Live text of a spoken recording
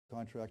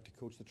contract to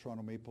coach the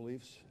Toronto Maple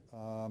Leafs.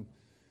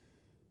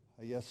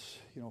 I guess,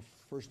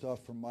 first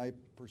off, from my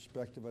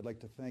perspective, I'd like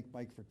to thank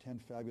Mike for 10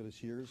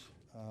 fabulous years.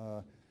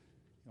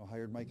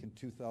 Hired Mike in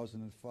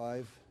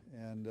 2005,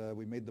 and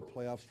we made the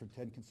playoffs for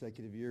 10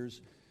 consecutive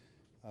years.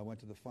 Went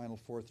to the Final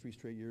Four 3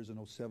 straight years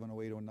in 07,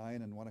 08,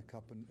 09, and won a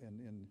cup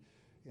in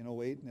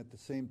 08. And at the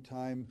same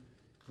time,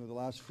 the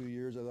last few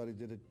years, I thought he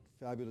did a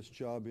fabulous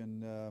job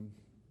in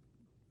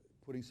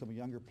putting some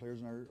younger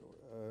players in our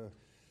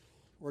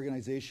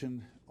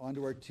organization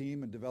onto our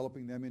team and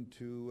developing them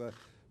into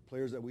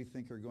players that we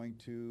think are going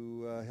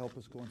to help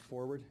us going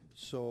forward.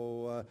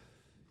 So,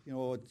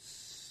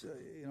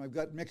 I've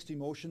got mixed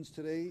emotions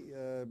today.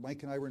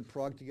 Mike and I were in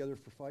Prague together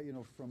for 5.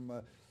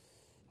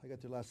 I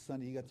got there last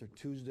Sunday, he got there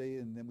Tuesday,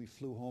 and then we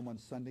flew home on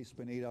Sunday.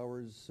 Spent 8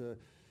 hours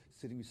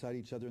sitting beside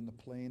each other in the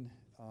plane,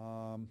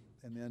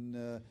 and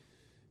then.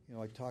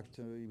 I talked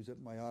to him. He was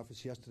at my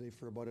office yesterday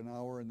for about an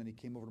hour, and then he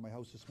came over to my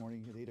house this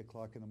morning at 8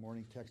 o'clock in the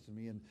morning, texted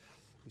me, and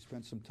we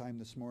spent some time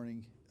this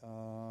morning.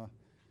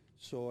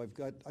 So I've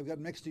got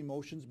mixed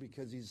emotions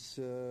because he's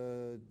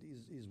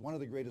one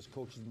of the greatest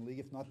coaches in the league,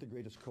 if not the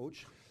greatest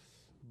coach.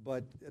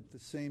 But at the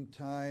same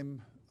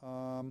time,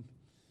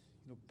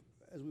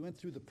 as we went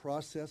through the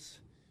process,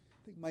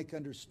 I think Mike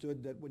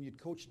understood that when you'd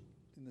coached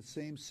in the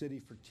same city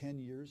for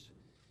 10 years,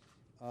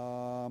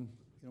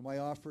 my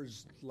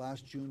offers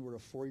last June were a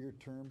 4-year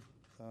term.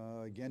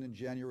 Again in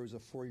January was a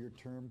 4-year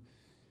term.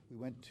 We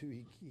went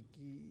to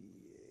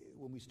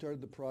when we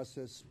started the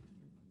process,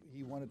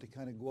 he wanted to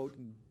kind of go out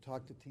and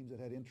talk to teams that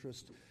had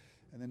interest.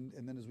 And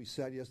then as we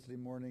sat yesterday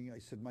morning, I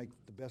said, Mike,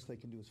 the best I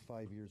can do is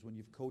 5 years. When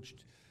you've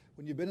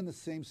been in the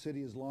same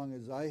city as long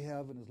as I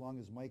have and as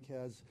long as Mike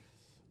has,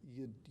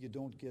 you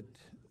don't get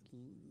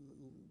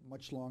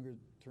much longer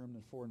term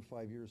than 4 and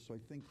 5 years. So I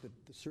think that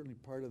certainly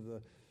part of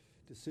the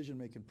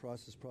decision-making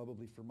process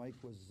probably for Mike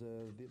was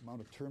the amount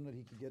of term that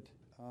he could get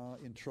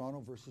in Toronto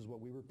versus what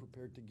we were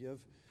prepared to give.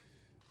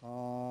 Do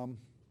you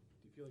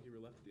feel like you were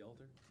left at the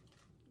altar?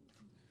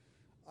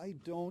 I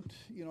don't.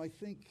 I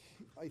think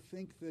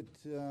that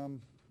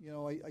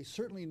I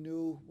certainly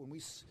knew when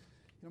we.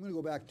 I'm going to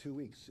go back 2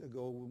 weeks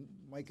ago. When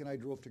Mike and I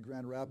drove to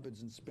Grand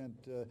Rapids and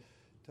spent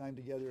time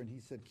together, and he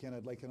said, "Ken,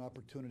 I'd like an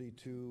opportunity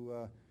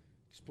to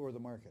explore the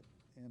market."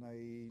 And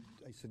I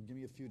said, "Give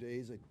me a few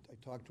days." I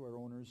talked to our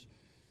owners.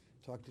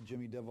 Talked to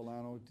Jimmy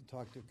Devellano,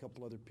 talked to a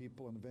couple other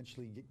people, and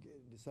eventually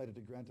decided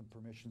to grant him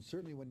permission.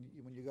 Certainly, when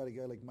you got a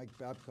guy like Mike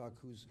Babcock,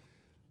 who's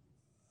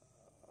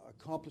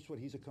accomplished what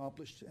he's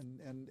accomplished,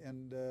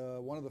 and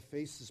one of the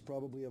faces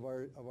probably of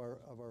our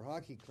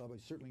hockey club, I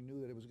certainly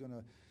knew that it was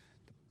going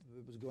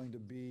to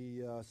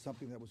be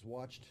something that was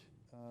watched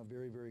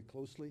very, very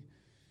closely.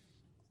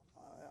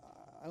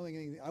 I don't think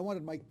anything. I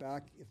wanted Mike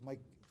back if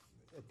Mike,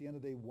 at the end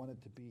of the day,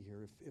 wanted to be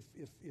here.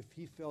 If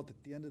he felt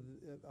at the end of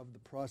the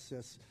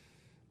process,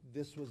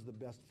 this was the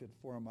best fit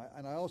for him.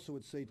 And I also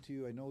would say to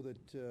you, I know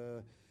that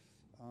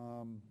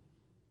I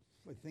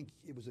think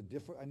it was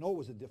I know it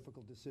was a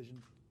difficult decision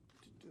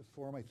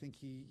for him. I think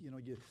he's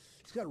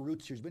got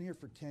roots here. He's been here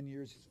for 10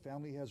 years. His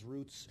family has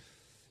roots.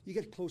 You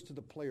get close to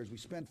the players. We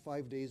spent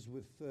 5 days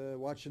with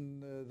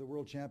watching the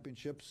World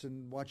Championships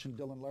and watching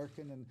Dylan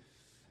Larkin,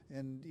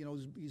 and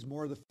he's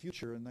more of the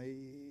future, and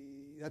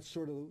that's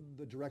sort of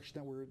the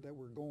direction that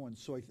we're going.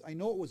 So I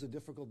know it was a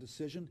difficult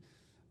decision.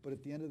 But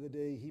at the end of the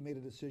day, he made a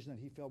decision that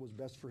he felt was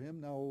best for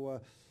him.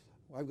 Now,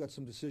 I've got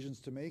some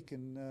decisions to make,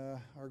 and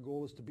our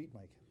goal is to beat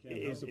Mike.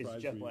 Is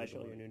Jeff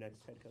Blashill your new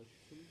next head coach?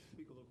 Can you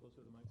speak a little closer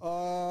to the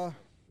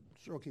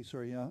mic? Okay,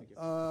 sorry, yeah.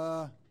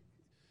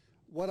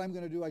 What I'm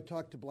going to do, I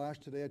talked to Blash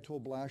today. I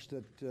told Blash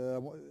that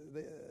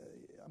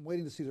I'm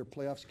waiting to see their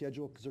playoff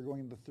schedule because they're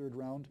going into the third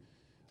round.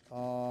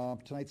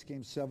 Tonight's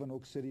Game 7,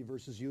 Oak City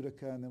versus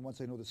Utica, and then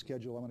once I know the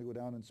schedule, I'm going to go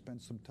down and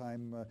spend some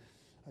time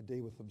a day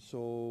with them.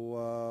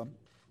 So...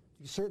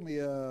 He's certainly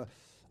a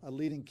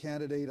leading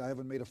candidate. I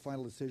haven't made a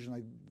final decision.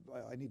 I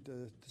need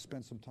to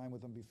spend some time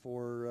with him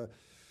before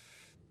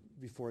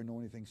I know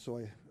anything.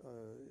 So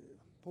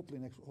hopefully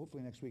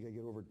next week I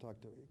get over to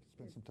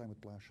spend some time with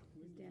Blash.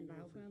 Is Dan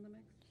Bilesman on the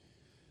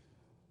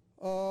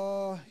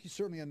mix? He's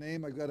certainly a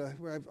name. I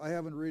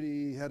haven't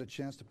really had a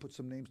chance to put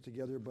some names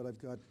together, but I've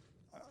got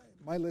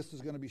my list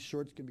is going to be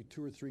short. It's going to be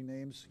 2 or 3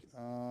 names.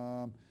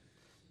 But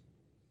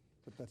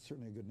that's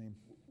certainly a good name.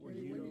 When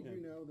did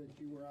you know that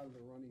you were out of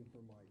the running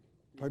for Mike?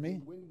 Pardon me?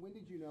 When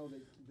did you know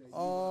that you at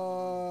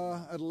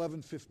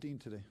 11:15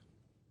 today.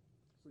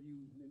 So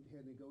you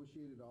had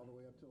negotiated all the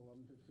way up to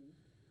 11:15?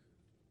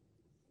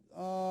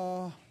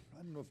 I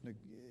don't know if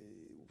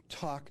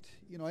talked.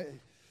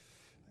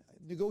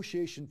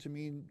 Negotiation to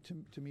me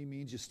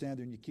means you stand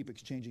there and you keep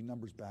exchanging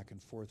numbers back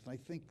and forth. And I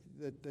think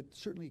that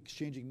certainly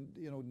exchanging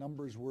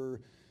numbers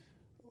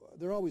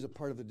they're always a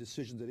part of the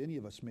decisions that any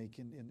of us make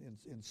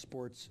in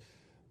sports.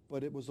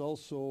 But it was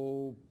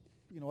also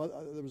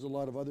there was a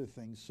lot of other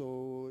things.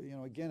 So,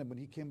 again, when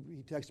he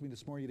texted me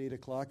this morning at 8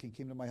 o'clock. He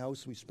came to my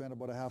house. We spent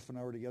about a half an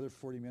hour together,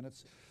 40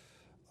 minutes,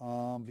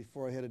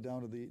 before I headed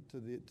down to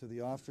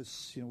the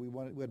office. We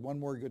had one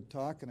more good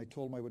talk, and I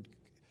told him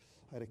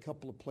I had a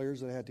couple of players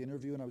that I had to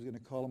interview, and I was going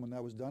to call him when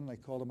that was done. And I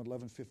called him at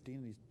 11:15,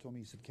 and he told me,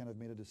 he said, "Ken, I've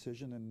made a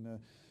decision, and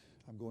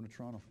I'm going to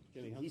Toronto."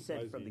 Kenny, how He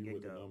said surprised from are the you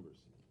with the get-go. numbers?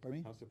 Pardon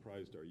me? How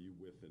surprised are you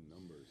with the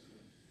numbers?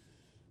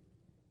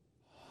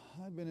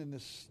 I've been in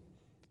this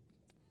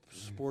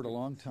sport a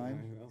long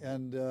time, I know.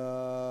 and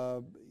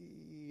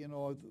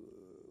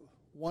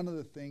one of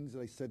the things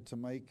that I said to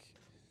Mike,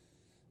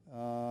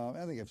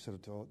 I think I've said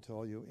it to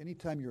all you,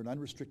 anytime you're an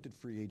unrestricted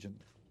free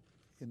agent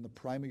in the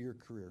prime of your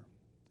career,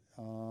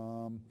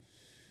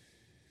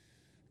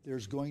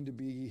 there's going to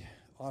be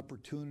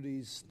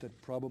opportunities that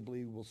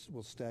probably will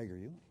stagger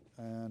you.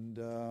 And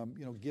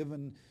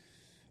given,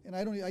 and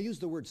I use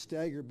the word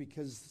stagger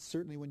because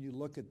certainly when you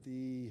look at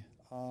the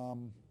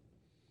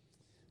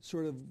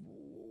sort of,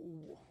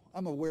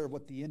 I'm aware of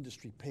what the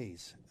industry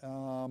pays,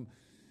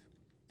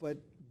 but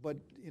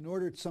in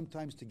order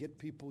sometimes to get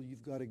people,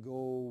 you've got to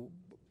go,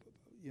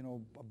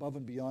 above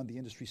and beyond the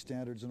industry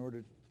standards in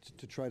order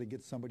to try to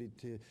get somebody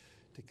to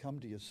come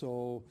to you.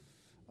 So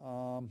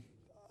I'm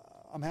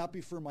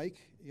happy for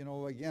Mike.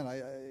 Again,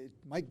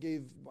 Mike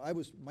gave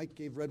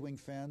Red Wing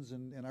fans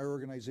and our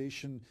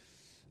organization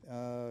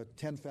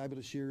 10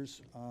 fabulous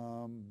years.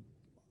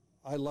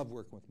 I love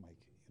working with Mike.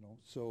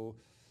 So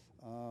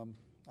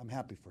I'm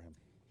happy for him.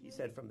 He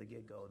said from the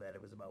get-go that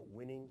it was about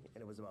winning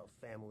and it was about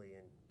family.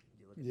 And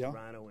you look at Yeah.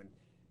 Toronto, and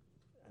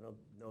I don't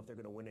know if they're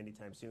going to win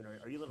anytime soon.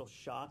 Are you a little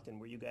shocked? And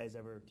do you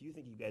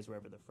think you guys were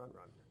ever the front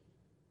runner?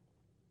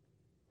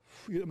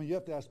 You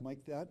have to ask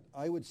Mike that.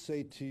 I would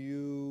say to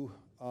you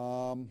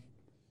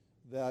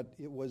that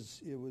it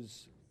was.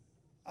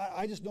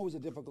 I just know it was a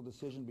difficult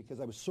decision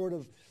because I was sort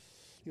of,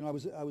 I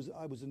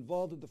was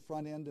involved at the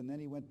front end, and then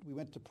we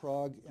went to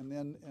Prague, and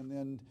then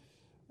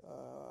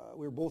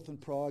we were both in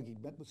Prague. He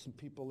met with some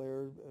people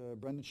there.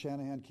 Brendan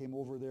Shanahan came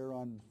over there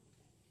on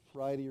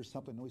Friday or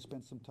something. I know he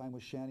spent some time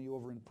with Shanny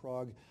over in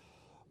Prague.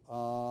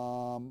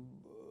 Who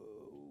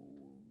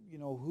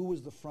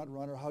was the front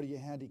runner? How do you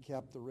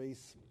handicap the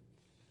race?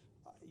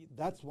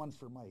 That's one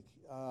for Mike.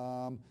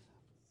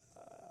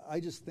 I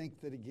just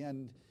think that,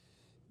 again,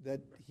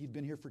 that he'd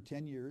been here for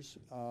 10 years.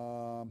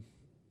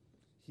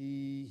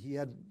 He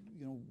had,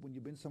 when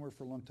you've been somewhere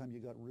for a long time, you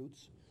got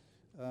roots.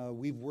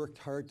 We've worked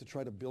hard to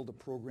try to build a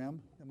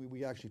program, and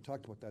we actually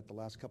talked about that the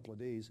last couple of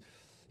days.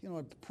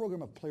 A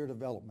program of player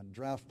development,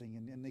 drafting,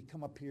 and they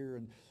come up here,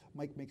 and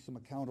Mike makes them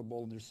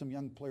accountable, and there's some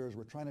young players.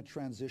 We're trying to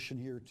transition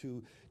here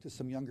to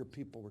some younger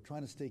people. We're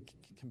trying to stay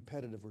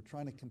competitive. We're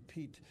trying to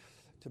compete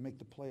to make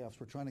the playoffs.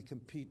 We're trying to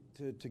compete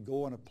to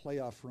go on a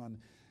playoff run.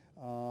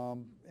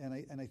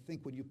 And I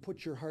think when you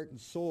put your heart and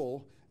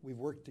soul, we've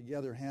worked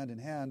together hand in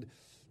hand,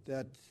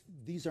 that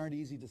these aren't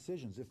easy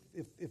decisions.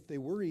 If they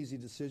were easy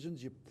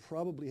decisions, you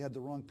probably had the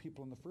wrong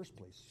people in the first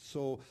place.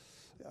 So,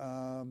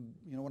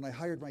 when I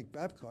hired Mike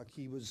Babcock,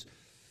 he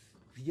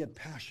had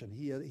passion.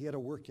 He had a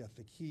work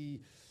ethic. He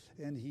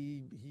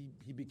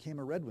became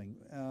a Red Wing.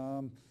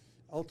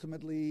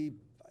 Ultimately,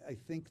 I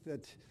think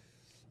that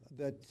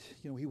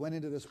he went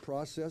into this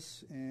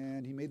process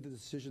and he made the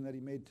decision that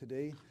he made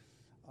today.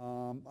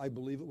 I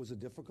believe it was a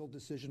difficult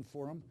decision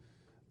for him,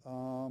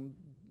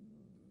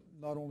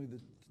 not only to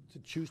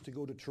choose to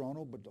go to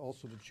Toronto, but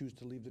also to choose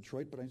to leave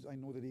Detroit. But I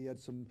know that he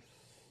had some,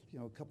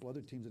 a couple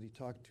other teams that he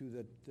talked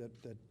to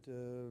that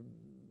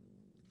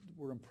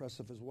were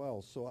impressive as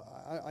well. So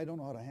I don't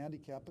know how to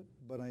handicap it,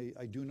 but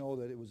I do know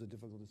that it was a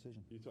difficult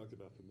decision. You talked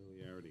about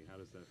familiarity. How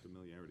does that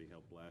familiarity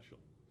help Blashill?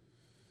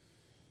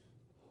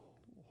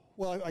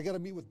 Well, I got to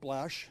meet with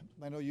Blash.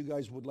 I know you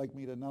guys would like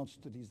me to announce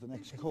that he's the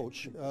next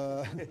coach,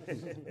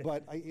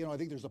 but I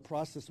think there's a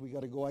process we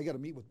got to go. I got to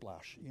meet with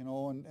Blash,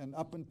 and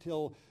up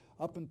until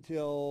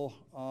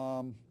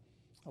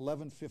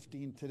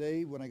 11:15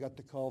 today, when I got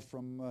the call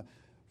from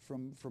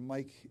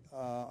Mike,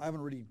 I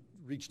haven't really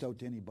reached out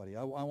to anybody.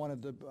 I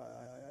wanted to.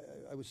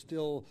 I was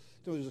still.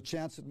 There was a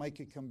chance that Mike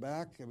could come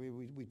back. I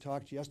mean, we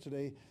talked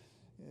yesterday,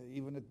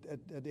 even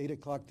at 8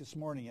 o'clock this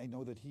morning. I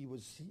know that he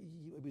was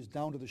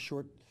down to the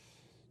short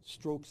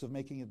strokes of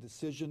making a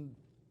decision,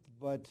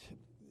 but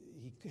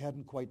he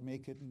hadn't quite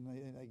make it. And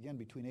again,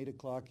 between 8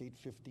 o'clock,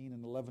 8:15,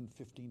 and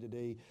 11:15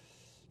 today,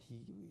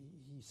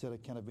 he said I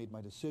kind of made my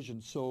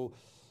decision. So,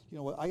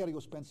 I got to go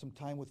spend some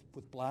time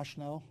with Blash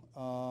now.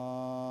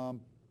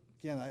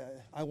 Again,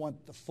 I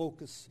want the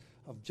focus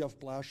of Jeff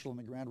Blashill and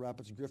the Grand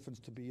Rapids Griffins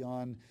to be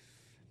on,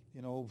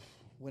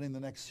 winning the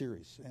next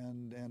series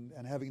and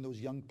having those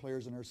young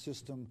players in our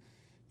system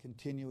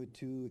continue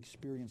to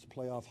experience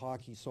playoff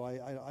hockey. So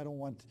I don't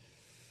want.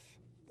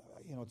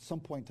 At some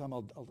point in time,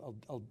 I'll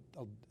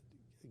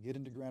get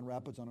into Grand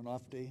Rapids on an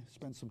off day,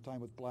 spend some time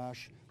with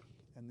Blash,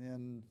 and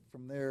then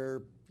from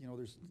there,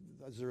 is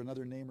there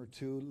another name or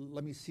two?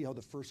 Let me see how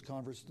the first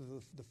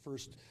the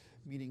first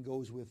meeting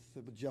goes with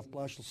Jeff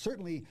Blash.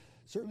 Certainly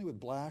with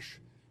Blash,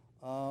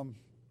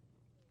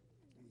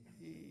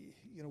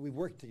 we've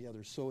worked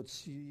together. So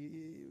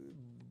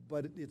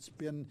but it's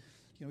been.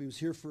 He was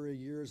here for a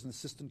year as an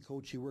assistant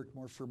coach. He worked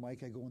more for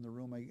Mike. I go in the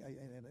room.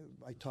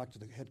 I talk to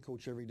the head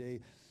coach every day.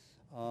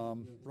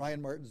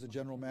 Ryan Martin's the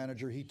general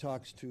manager. He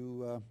talks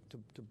to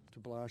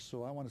Blash,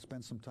 so I want to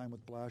spend some time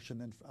with Blash,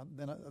 and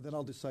then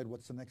I'll decide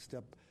what's the next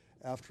step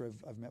after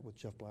I've met with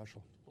Jeff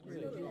Blashill. Have you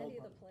spoken to any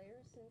of the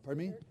players since? Pardon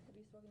me? Have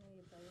you spoken to any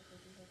of the players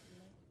since you heard from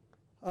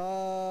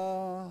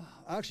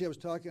Mike? Actually,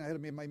 I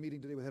had my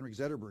meeting today with Henrik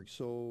Zetterberg.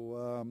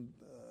 So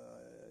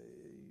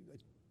I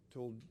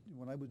told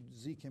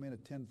Z came in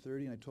at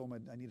 10:30, and I told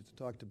him I needed to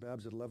talk to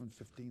Babs at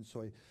 11:15.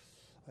 So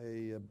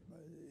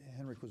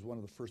Henrik was one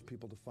of the first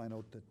people to find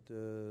out that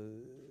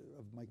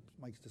of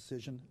Mike's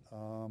decision.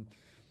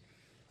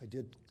 I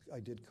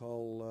did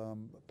call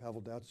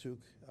Pavel Datsuk.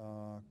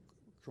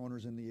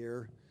 Kroner's in the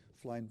air,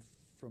 flying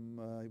from.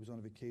 He was on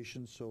a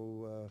vacation,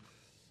 so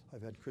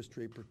I've had Chris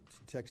Draper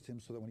text him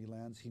so that when he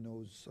lands, he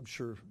knows. I'm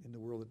sure in the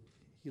world that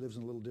he lives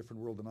in a little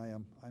different world than I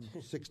am. I'm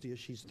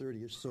 60-ish, he's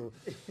 30-ish, so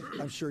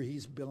I'm sure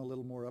he's been a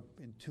little more up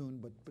in tune.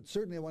 But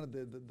certainly I wanted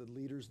the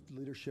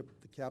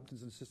leadership, the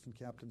captains and assistant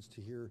captains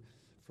to hear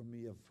from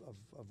me of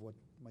what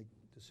my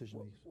decision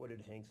is. What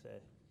did Hank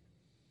say?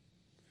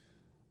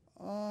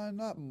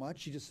 Not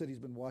much. He just said he's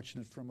been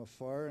watching it from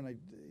afar, and I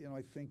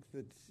think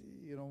that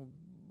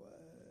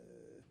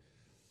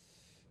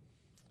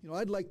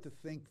I'd like to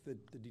think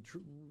that the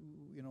Detroit,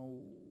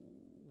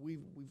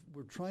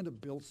 we're trying to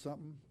build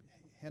something.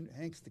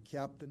 Hank's the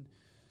captain.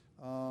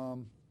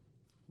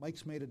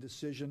 Mike's made a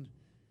decision.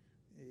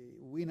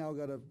 We now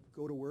got to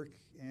go to work,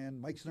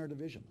 and Mike's in our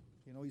division.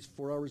 He's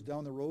 4 hours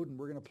down the road, and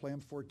we're going to play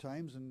him 4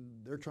 times, and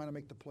they're trying to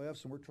make the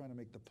playoffs, and we're trying to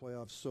make the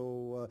playoffs.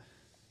 So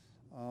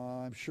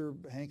I'm sure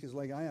Hank is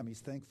like I am.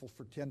 He's thankful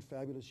for 10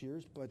 fabulous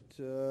years, but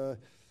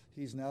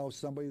he's now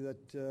somebody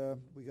that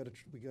we got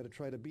to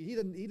try to be. He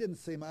didn't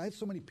say. I have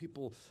so many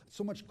people,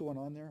 so much going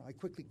on there. I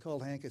quickly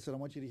called Hank. I said, I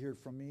want you to hear it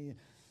from me,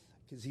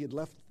 because he had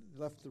left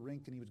the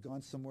rink and he was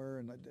gone somewhere,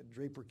 and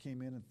Draper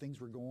came in and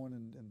things were going,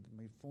 and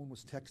my phone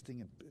was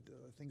texting and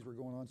things were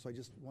going on. So I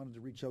just wanted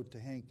to reach out to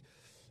Hank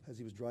as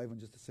he was driving,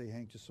 just to say,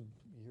 Hank, just so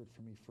you hear it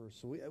from me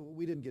first. So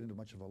we didn't get into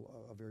much of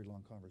a very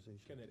long conversation.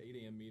 Kind of at 8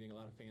 a.m. meeting, a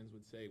lot of fans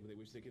would say they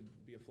wish they could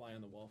be a fly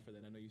on the wall for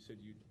that. I know you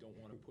said you don't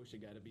want to push a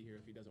guy to be here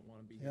if he doesn't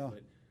want to be here,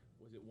 but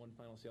was it one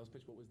final sales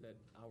pitch? What was that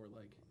hour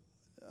like?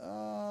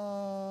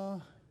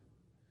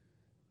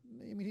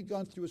 I mean, he'd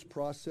gone through his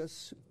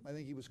process. I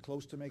think he was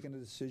close to making a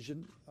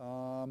decision.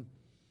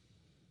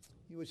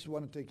 He just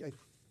wanted to take.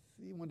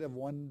 He wanted to have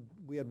one.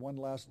 We had one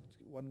last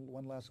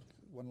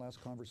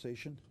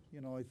conversation.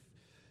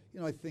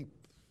 I think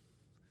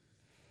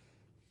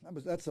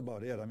that's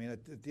about it. I mean,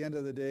 at the end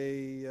of the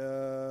day,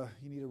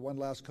 he needed one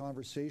last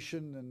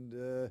conversation, and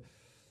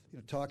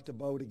talked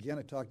about again.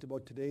 I talked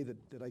about today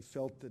that I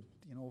felt that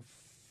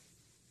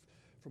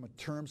from a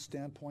term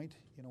standpoint,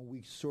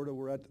 we sort of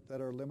were at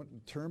our limit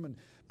in term, and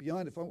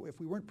beyond. If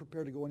we weren't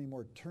prepared to go any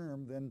more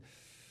term, then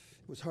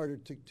it was harder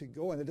to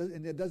go. And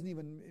it doesn't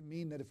even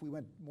mean that if we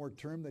went more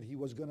term that he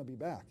was going to be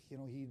back.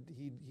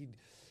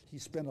 He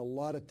spent a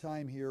lot of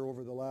time here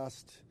over the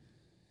last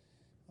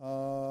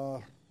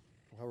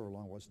however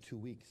long it was, 2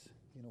 weeks.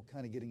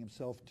 Kind of getting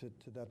himself to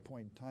that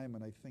point in time.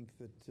 And I think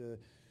that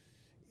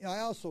I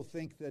also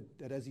think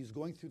that as he's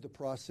going through the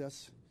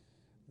process,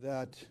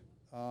 that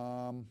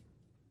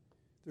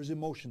there's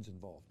emotions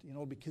involved,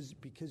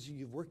 because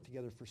you've worked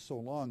together for so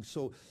long.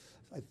 So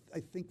I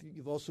think that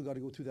you've also got to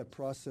go through that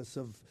process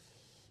of,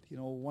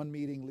 one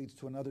meeting leads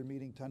to another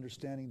meeting, to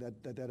understanding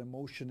that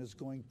emotion is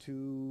going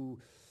to,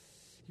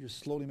 you're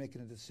slowly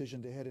making a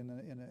decision to head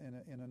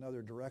in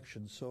another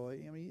direction. So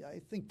I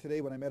think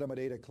today when I met him at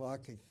 8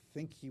 o'clock, I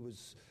think he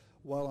was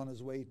well on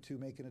his way to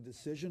making a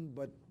decision,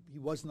 but he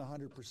wasn't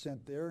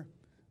 100% there.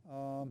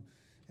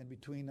 And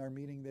between our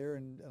meeting there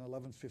and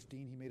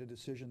 11:15, he made a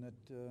decision that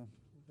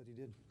he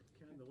did.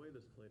 Ken, the way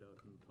this played out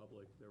in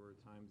public, there were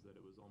times that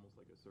it was almost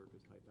like a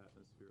circus-type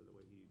atmosphere, the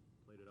way he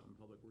played it out in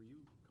public. Were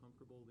you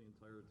comfortable the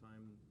entire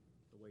time,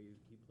 the way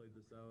he played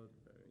this out?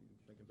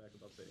 Thinking back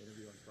about the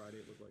interview on Friday,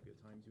 it looked like at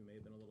times you may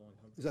have been a little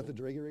uncomfortable. Is that the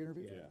Drager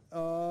interview?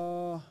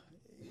 Yeah.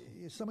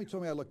 Somebody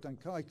told me I looked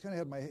uncomfortable. I kind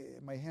of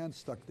had my hands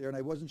stuck there, and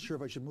I wasn't sure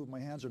if I should move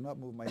my hands or not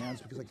move my hands,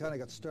 because I kind of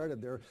got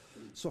started there.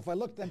 So if I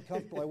looked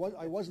uncomfortable,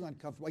 I wasn't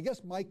uncomfortable. I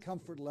guess my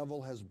comfort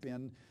level has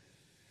been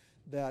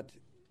that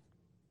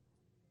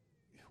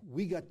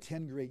we got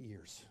 10 great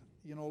years.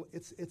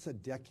 It's a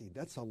decade.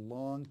 That's a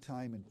long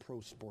time in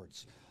pro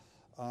sports.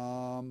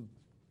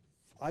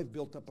 I've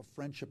built up a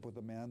friendship with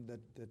a man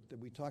that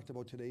we talked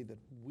about today that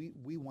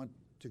we want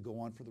to go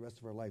on for the rest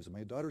of our lives.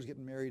 My daughter's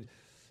getting married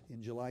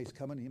in July. He's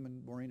coming. Him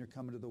and Maureen are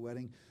coming to the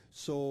wedding.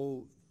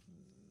 So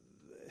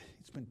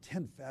it's been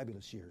 10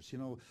 fabulous years.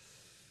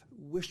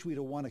 Wish we'd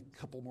have won a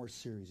couple more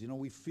series.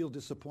 We feel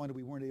disappointed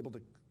we weren't able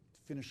to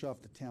finish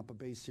off the Tampa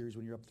Bay series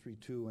when you're up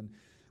 3-2, and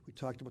we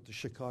talked about the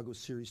Chicago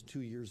series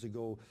 2 years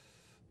ago,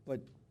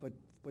 but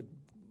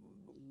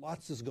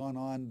lots has gone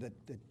on that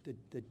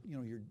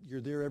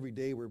you're there every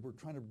day. We're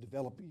trying to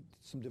develop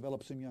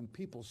some young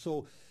people.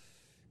 So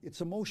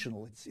it's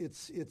emotional.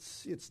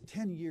 It's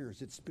 10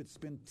 years. It's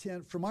been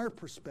 10 from our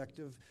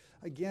perspective.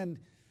 Again,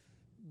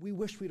 we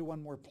wish we'd have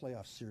won more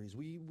playoff series.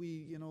 We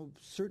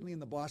certainly in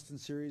the Boston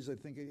series, I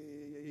think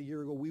a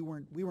year ago we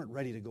weren't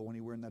ready to go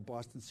anywhere in that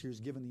Boston series,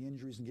 given the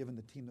injuries and given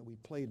the team that we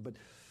played. But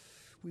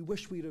we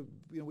wish we'd have,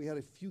 we had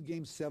a few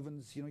Game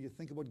 7s. You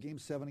think about Game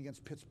 7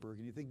 against Pittsburgh,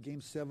 and you think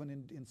Game 7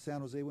 in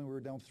San Jose when we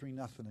were down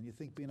 3-0, and you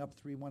think being up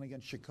 3-1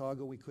 against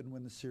Chicago, we couldn't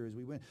win the series.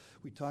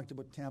 We talked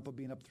about Tampa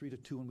being up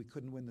 3-2, and we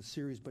couldn't win the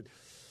series. But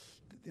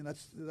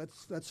that's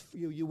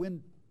you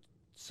win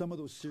some of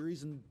those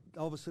series, and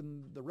all of a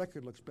sudden the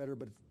record looks better.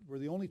 But we're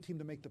the only team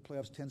to make the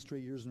playoffs 10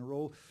 straight years in a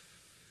row.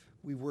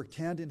 We've worked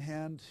hand in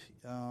hand.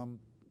 I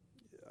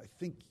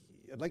think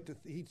I'd like to.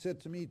 He said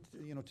to me,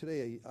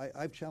 today,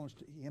 I've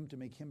challenged him to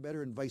make him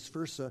better, and vice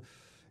versa.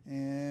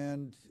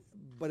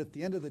 But at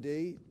the end of the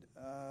day,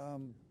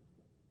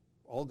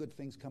 all good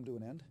things come to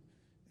an end,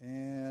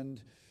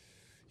 and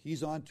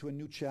he's on to a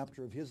new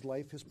chapter of his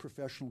life, his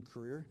professional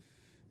career.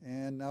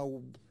 And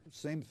now,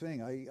 same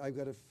thing. I've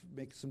got to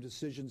make some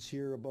decisions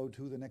here about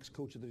who the next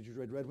coach of the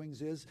Detroit Red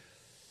Wings is.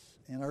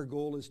 And our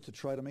goal is to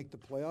try to make the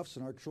playoffs,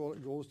 and our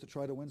goal is to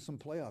try to win some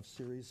playoff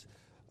series.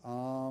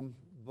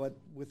 But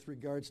with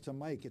regards to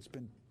Mike, it's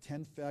been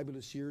 10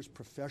 fabulous years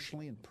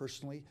professionally and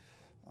personally.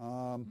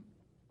 And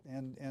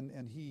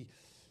he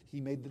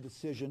made the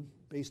decision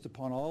based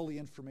upon all the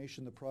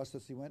information, the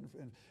process he went.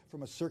 And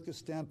from a circus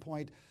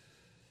standpoint,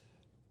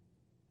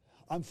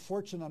 I'm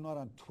fortunate I'm not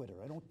on Twitter.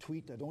 I don't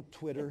tweet. I don't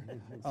Twitter.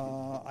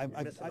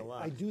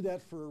 I do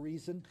that for a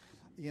reason.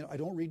 I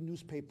don't read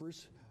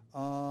newspapers.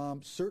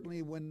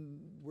 Certainly when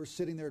we're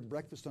sitting there at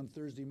breakfast on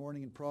Thursday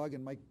morning in Prague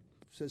and Mike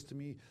says to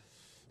me,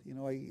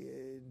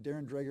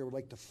 Darren Dreger would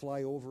like to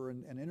fly over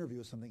and interview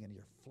us something, and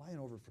you're flying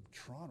over from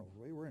Toronto.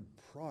 Right? We're in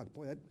Prague.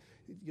 Boy,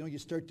 you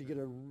start to get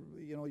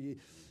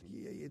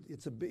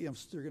it's a bit.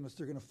 They're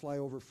going to fly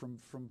over from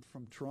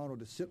Toronto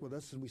to sit with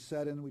us, and we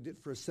sat in and we did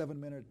for a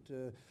 7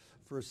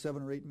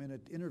 or 8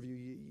 minute interview.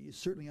 You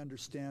certainly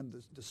understand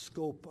the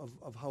scope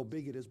of how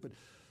big it is, but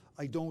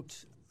I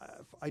don't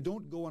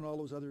go on all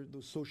those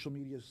social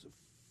medias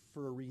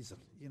for a reason.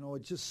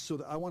 It's just so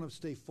that I want to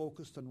stay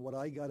focused on what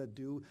I got to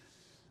do.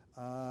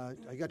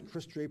 I got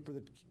Chris Draper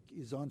that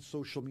is on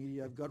social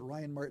media. I've got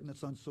Ryan Martin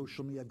that's on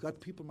social media. I've got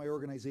people in my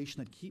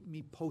organization that keep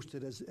me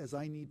posted as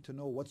I need to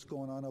know what's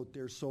going on out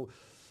there. So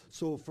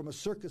from a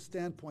circus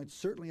standpoint,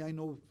 certainly I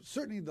know,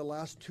 the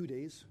last 2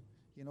 days,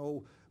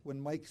 when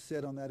Mike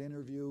said on that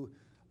interview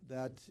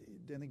that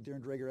I think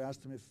Darren Dreger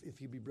asked him if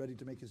he'd be ready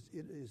to make his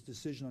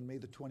decision on May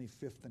the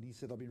 25th, and he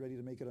said, I'll be ready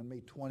to make it on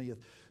May 20th.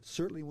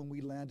 Certainly when we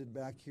landed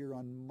back here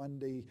on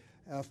Monday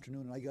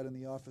afternoon, and I got in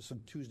the office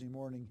on Tuesday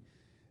morning,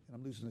 and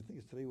I'm losing, I think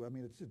it's today. I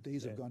mean, the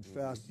days have gone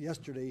fast.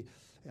 Yesterday,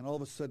 and all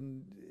of a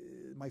sudden,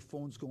 my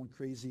phone's going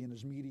crazy, and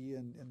there's media,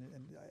 and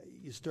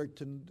you start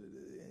to,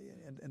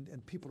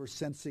 and people are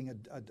sensing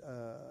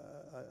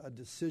a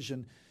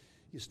decision.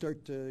 I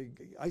started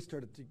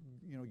to,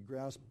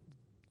 grasp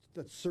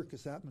that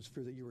circus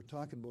atmosphere that you were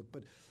talking about.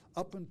 But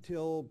up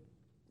until,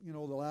 the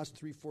last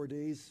 3-4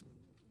 days,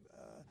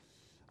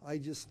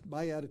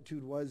 my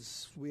attitude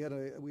was I had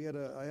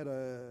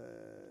an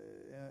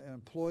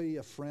employee,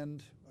 a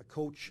friend, a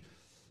coach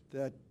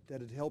that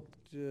had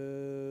helped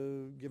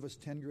give us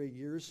 10 great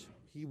years.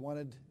 He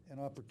wanted an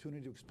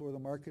opportunity to explore the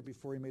market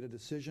before he made a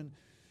decision,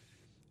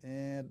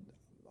 and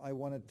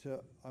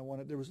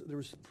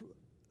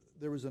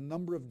there was a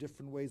number of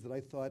different ways that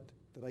I thought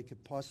that I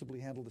could possibly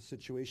handle the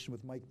situation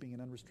with Mike being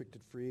an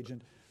unrestricted free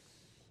agent.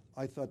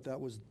 I thought that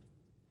was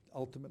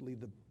ultimately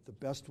the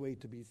best way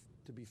to be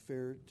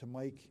fair to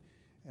Mike,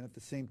 and at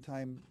the same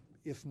time,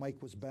 if Mike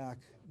was back,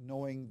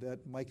 knowing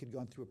that Mike had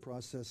gone through a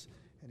process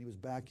and he was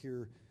back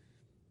here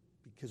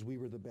because we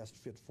were the best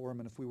fit for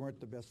him, and if we weren't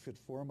the best fit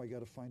for him, I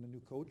got to find a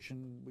new coach,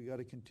 and we got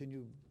to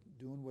continue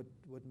doing what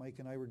Mike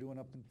and I were doing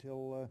up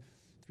until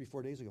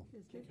 3-4 days ago.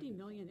 Is $50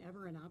 million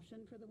ever an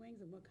option for the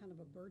Wings, and what kind of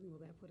a burden will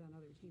that put on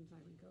other teams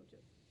hiring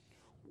coaches?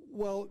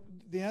 Well,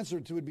 the answer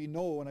to it would be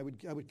no, and I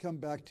would come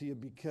back to you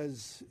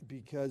because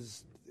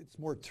it's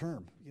more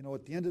term.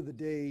 At the end of the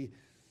day,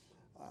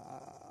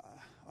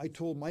 I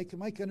told Mike, and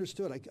Mike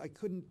understood. I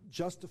couldn't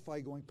justify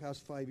going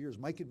past 5 years.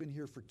 Mike had been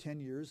here for 10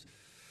 years,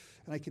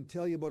 and I can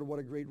tell you about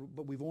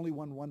but we've only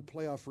won one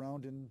playoff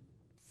round in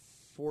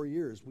 4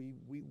 years.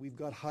 We've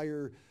got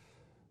higher.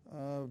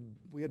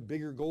 We had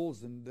bigger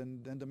goals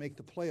than to make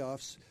the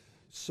playoffs.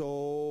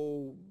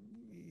 So,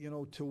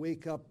 to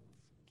wake up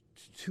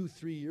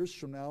 2-3 years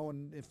from now,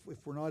 and if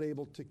we're not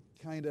able to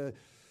kind of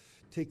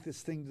take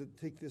this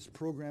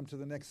program to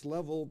the next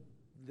level,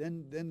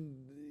 then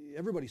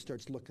everybody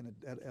starts looking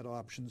at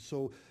options.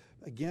 So,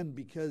 again,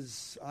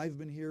 because I've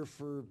been here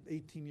for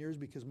 18 years,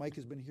 because Mike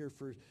has been here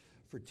for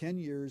 10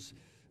 years,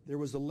 there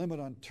was a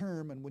limit on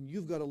term, and when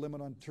you've got a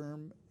limit on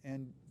term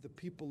and the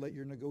people that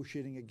you're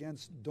negotiating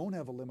against don't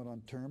have a limit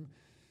on term,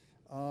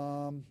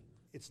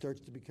 it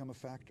starts to become a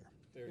factor.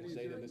 Fair to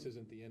say that this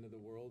isn't the end of the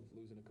world,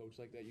 losing a coach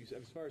like that.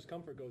 As far as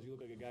comfort goes, you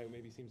look like a guy who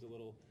maybe seems a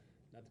little,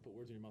 not to put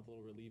words in your mouth, a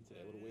little relieved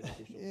today, a little weight off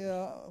your shoulders.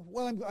 Yeah,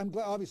 well, I'm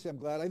glad. Obviously, I'm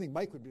glad. I think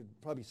Mike would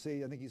probably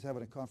say, I think he's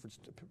having a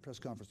press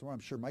conference tomorrow.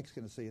 I'm sure Mike's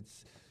going to say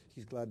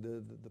he's glad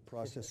the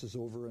process is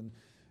over, and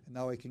and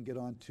now I can get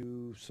on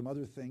to some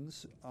other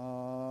things.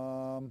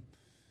 Yeah,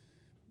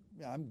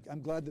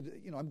 I'm glad that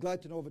I'm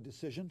glad to know of a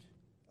decision.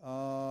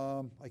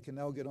 I can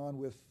now get on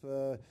with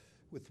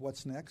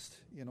what's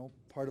next.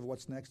 Part of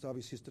what's next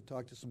obviously is to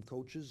talk to some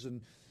coaches, and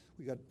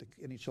we got the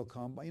NHL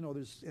combine.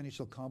 There's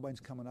NHL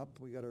combines coming up.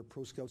 We got our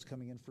pro scouts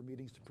coming in for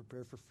meetings to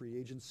prepare for free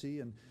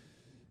agency, and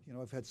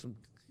I've had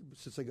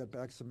since I got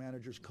back, some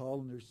managers call,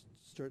 and they're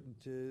starting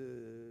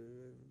to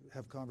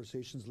have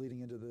conversations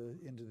leading into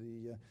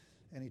the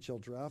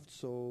NHL draft.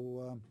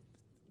 So,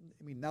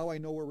 now I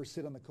know where we're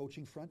sit on the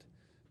coaching front.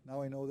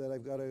 Now I know that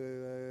I've got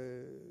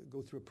to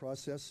go through a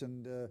process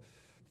and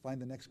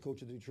find the next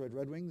coach of the Detroit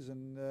Red Wings,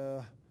 and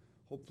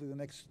hopefully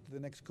the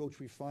next coach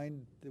we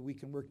find, that we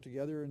can work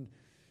together and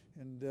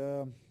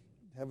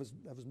have as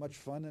much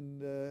fun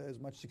and as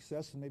much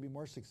success, and maybe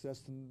more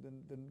success than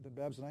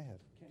Babs and I had.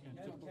 Ken,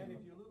 if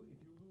you lose,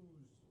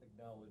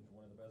 acknowledge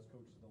one of the best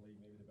coaches in the league,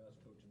 maybe the best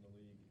coach in the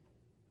league,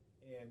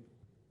 and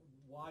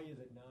why is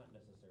it not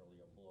necessarily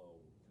a blow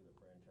to the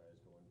franchise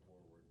going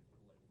forward?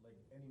 Like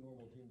any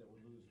normal team that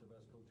would lose the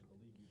best coach in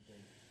the league, you'd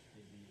think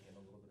they'd be in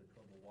a little bit of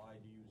trouble. Why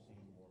do you seem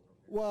more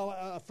prepared? Well,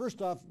 first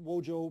off,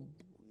 Wojo,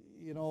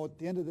 at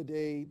the end of the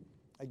day,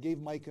 I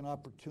gave Mike an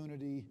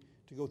opportunity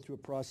to go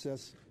through a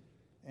process,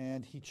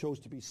 and he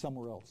chose to be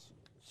somewhere else.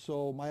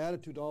 So my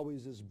attitude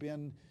always has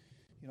been,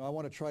 I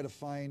want to try to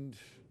find,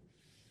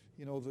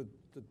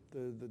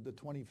 the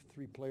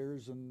 23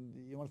 players, and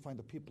you want to find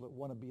the people that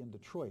want to be in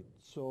Detroit.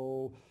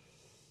 So,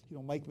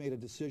 Mike made a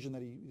decision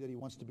that he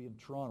wants to be in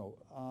Toronto.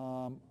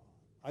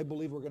 I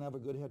believe we're going to have a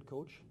good head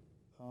coach.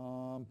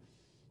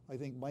 I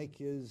think Mike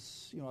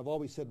is, I've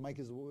always said Mike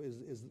is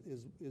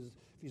if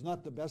he's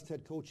not the best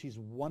head coach, he's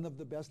one of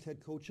the best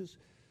head coaches.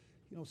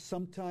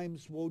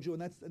 Sometimes, Wojo,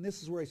 and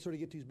this is where I sort of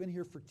get to, he's been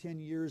here for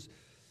 10 years.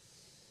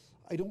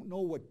 I don't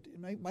know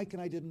Mike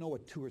and I didn't know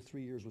what 2 or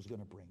 3 years was going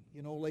to bring.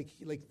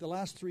 Like the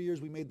last 3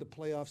 years we made the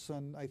playoffs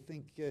on, I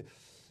think,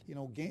 in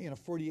a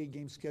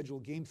 48-game schedule,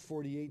 game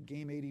 48,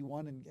 game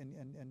 81,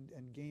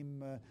 and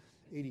game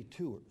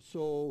 82.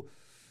 So,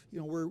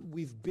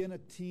 we've been a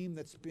team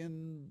that's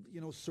been,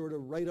 sort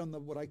of right on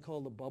what I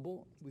call the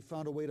bubble. We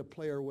found a way to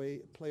play our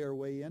way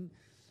in.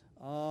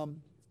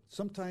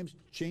 Sometimes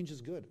change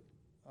is good.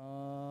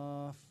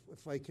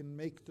 If I can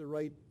make the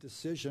right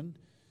decision,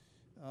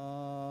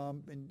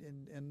 and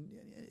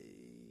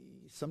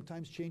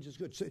sometimes change is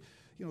good. So,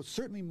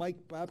 certainly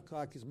Mike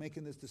Babcock is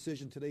making this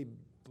decision today,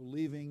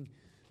 believing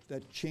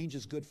that change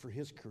is good for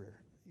his career.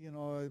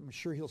 I'm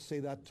sure he'll say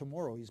that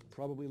tomorrow. He's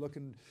probably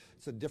looking.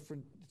 It's a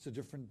different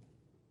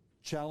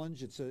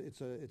challenge. It's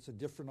a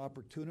different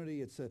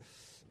opportunity.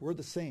 We're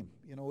the same.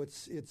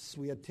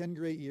 We had 10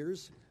 great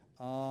years,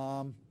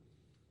 and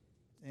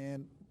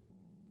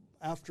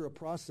after a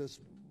process,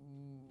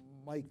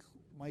 Mike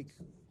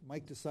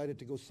decided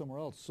to go somewhere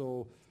else.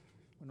 So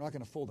we're not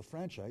going to fold the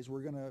franchise.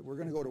 We're going to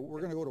go to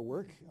work,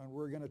 and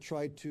we're going to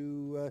try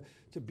to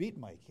beat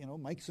Mike.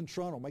 Mike's in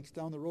Toronto. Mike's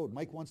down the road.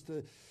 Mike wants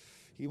to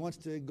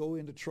go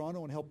into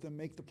Toronto and help them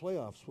make the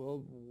playoffs.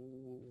 Well,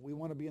 we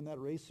want to be in that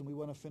race, and we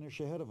want to finish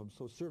ahead of them.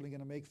 So certainly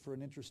going to make for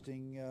an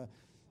interesting,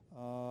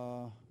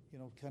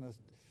 kind of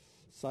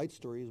side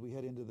story as we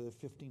head into the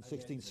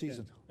 15-16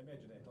 season. I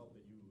imagine that helped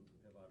that you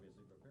have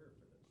obviously prepared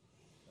for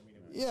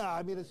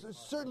this.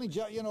 It's certainly,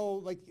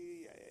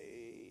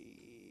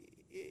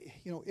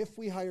 if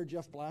we hire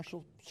Jeff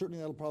Blashill, certainly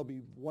that'll probably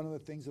be one of the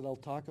things that I'll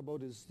talk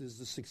about is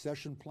the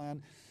succession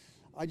plan.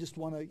 I just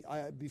want to,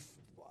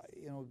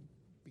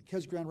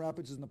 because Grand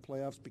Rapids is in the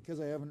playoffs, because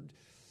I haven't,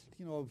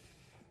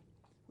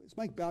 it's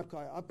Mike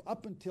Babcock.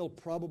 Up until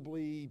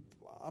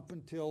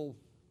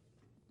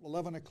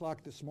 11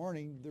 o'clock this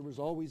morning, there was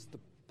always the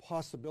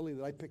possibility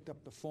that I picked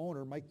up the phone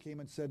or Mike came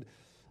and said,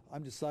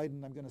 I'm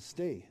deciding I'm going to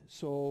stay.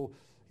 So,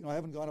 I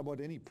haven't gone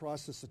about any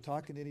process of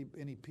talking to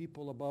any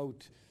people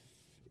about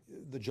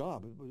the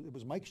job. It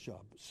was Mike's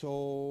job.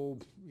 So,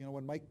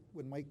 when Mike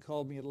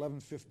called me at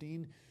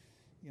 11:15,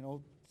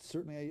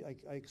 certainly I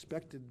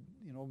expected,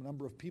 a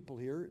number of people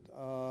here,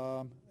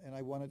 and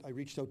I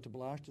reached out to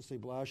Blash to say,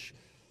 Blash,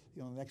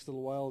 the next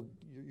little while,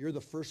 you're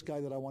the first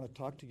guy that I want to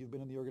talk to. You've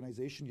been in the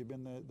organization. You've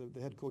been the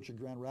head coach of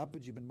Grand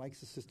Rapids. You've been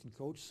Mike's assistant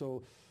coach.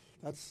 So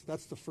that's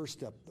the first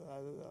step.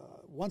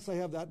 Once I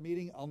have that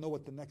meeting, I'll know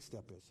what the next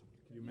step is.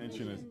 You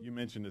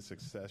mentioned a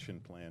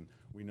succession plan.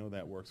 We know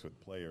that works with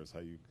players, how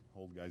you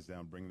hold guys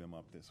down, bring them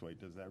up this way.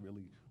 Does that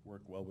really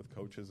work well with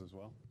coaches as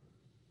well?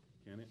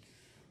 Can it?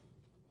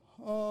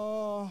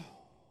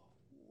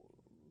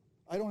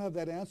 I don't have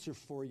that answer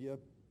for you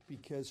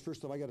because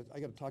first of all, I got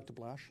to talk to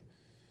Blash,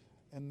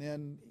 and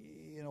then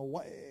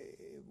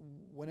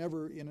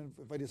whenever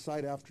if I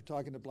decide after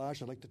talking to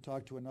Blash, I'd like to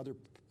talk to another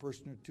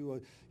person or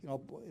two.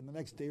 In the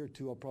next day or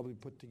two, I'll probably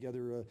put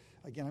together.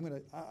 Again,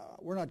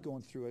 we're not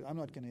going through it. I'm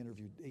not going to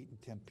interview 8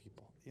 and 10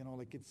 people.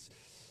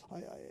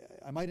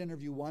 I might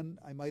interview one.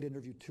 I might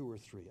interview 2 or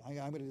 3. I'm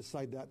going to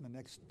decide that in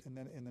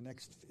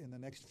the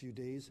next few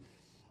days.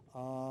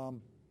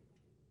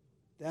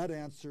 That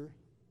answer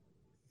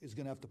is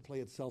going to have to play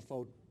itself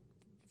out.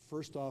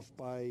 First off,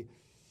 by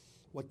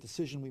what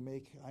decision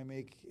I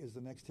make as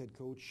the next head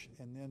coach,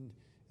 and then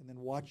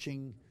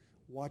watching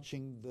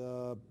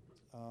the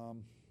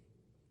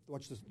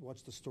watch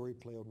the story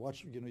play out.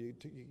 Watch,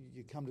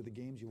 you come to the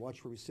games, you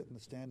watch where we sit in the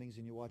standings,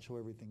 and you watch how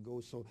everything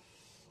goes. So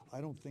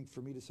I don't think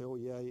for me to say, oh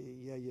yeah,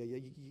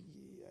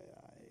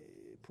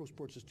 pro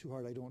sports is too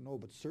hard. I don't know,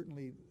 but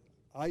certainly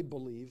I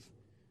believe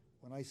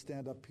when I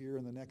stand up here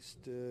in the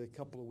next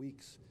couple of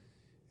weeks,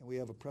 and we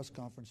have a press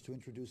conference to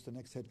introduce the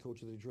next head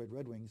coach of the Detroit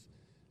Red Wings,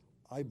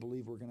 I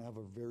believe we're going to have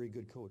a very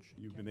good coach.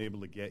 You've been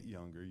able to get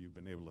younger. You've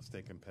been able to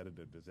stay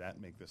competitive. Does that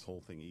make this whole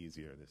thing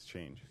easier, this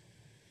change?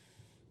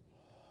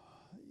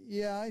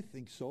 Yeah, I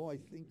think so. I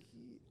think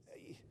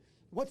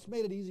what's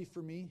made it easy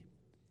for me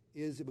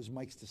is it was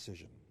Mike's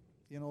decision.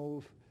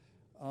 And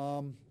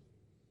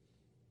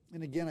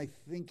again, I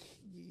think,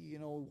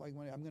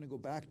 I'm going to go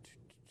back to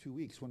 2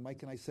 weeks when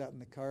Mike and I sat in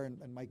the car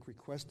and Mike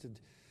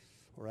requested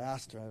or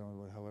asked, I don't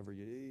know, however,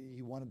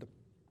 he wanted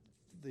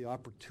the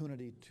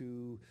opportunity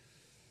to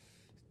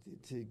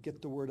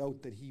get the word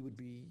out that he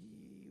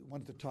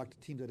wanted to talk to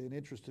teams that had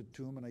interested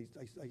to him, and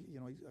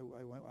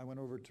I went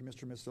over to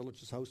Mr. and Miss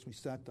Illich's house, and we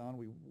sat down,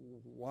 we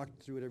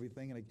walked through it,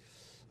 everything, and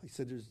I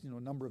said there's a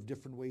number of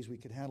different ways we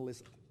could handle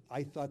this.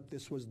 I thought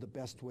this was the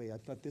best way. I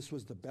thought this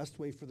was the best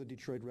way for the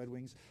Detroit Red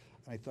Wings,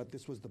 and I thought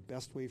this was the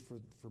best way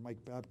for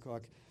Mike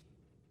Babcock.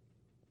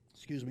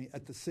 Excuse me.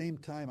 At the same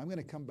time, I'm going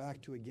to come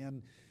back to,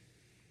 again,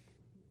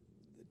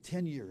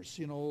 10 years.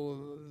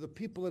 The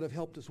people that have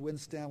helped us win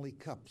Stanley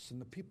Cups and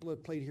the people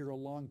that played here a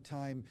long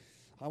time,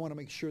 I want to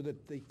make sure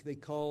that they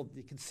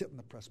can sit in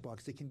the press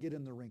box, they can get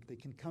in the rink, they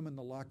can come in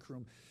the locker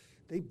room.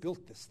 They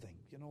built this thing,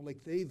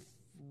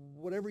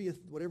 whatever you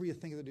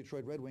think of the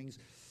Detroit Red Wings,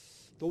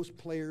 those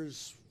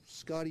players,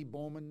 Scotty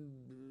Bowman,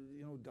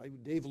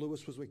 Dave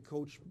Lewis was my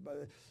coach.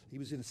 He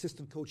was an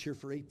assistant coach here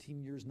for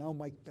 18 years. Now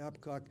Mike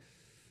Babcock,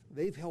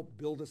 they've helped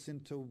build us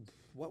into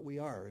what we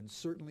are, and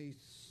certainly.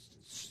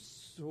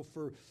 So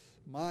for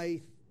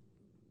my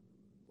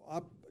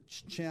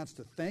chance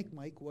to thank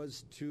Mike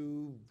was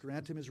to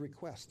grant him his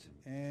request.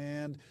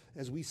 And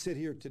as we sit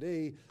here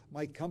today,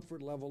 my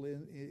comfort level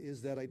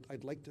is that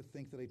I'd like to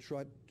think that I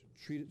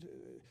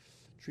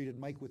treated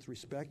Mike with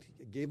respect,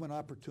 gave him an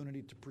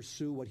opportunity to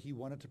pursue what he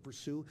wanted to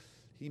pursue.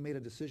 He made a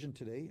decision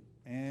today,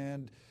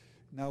 and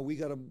now we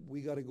got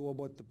to go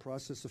about the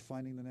process of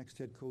finding the next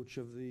head coach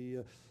of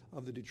the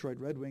Detroit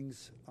Red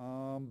Wings.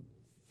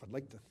 I'd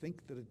like to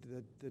think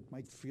that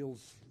Mike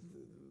feels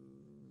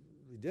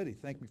he did. He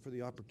thanked me for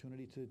the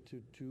opportunity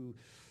to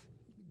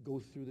go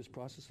through this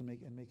process and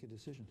make a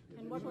decision.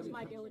 And what was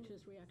Mike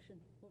Illich's reaction?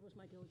 What was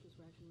Mike Illich's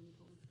reaction when you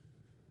told him?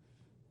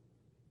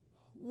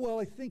 Well,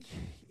 I think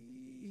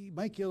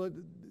Mike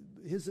Illich,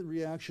 his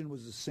reaction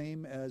was the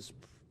same as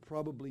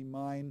probably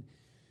mine,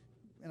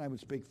 and I would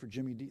speak for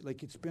Jimmy D.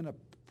 Like, it's been a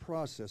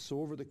process. So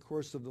over the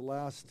course of the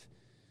last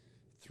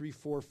 3,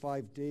 4,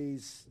 5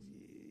 days,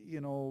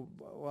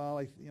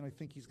 I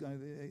think he's going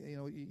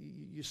to,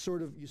 you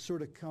sort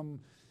of come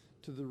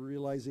to the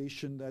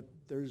realization that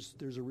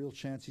there's a real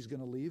chance he's going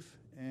to leave.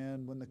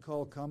 And when the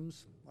call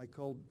comes, I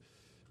called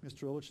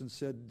Mr. Illich and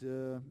said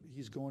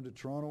he's going to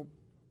Toronto.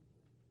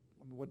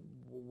 I mean,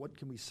 what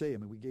can we say? I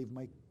mean, we gave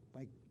Mike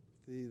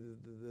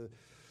the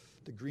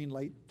green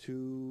light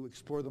to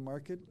explore the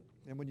market.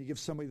 And when you give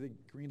somebody the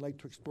green light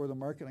to explore the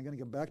market, I'm going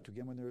to get back to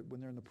again when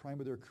they're in the prime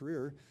of their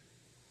career.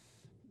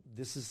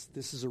 This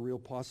is a real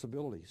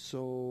possibility.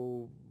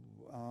 So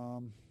I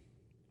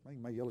think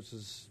Mike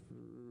Illich's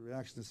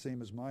reaction is the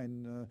same as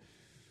mine.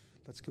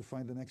 Let's go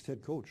find the next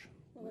head coach.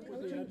 Well, What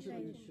are the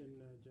attributes in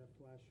Jeff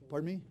Blashill?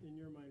 Pardon me? In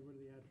your mind, what are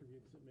the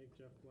attributes that make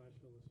Jeff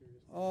Blashill a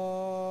serious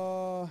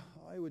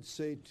I would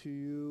say to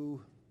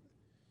you,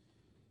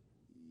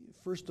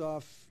 first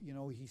off,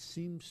 he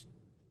seems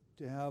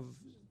to have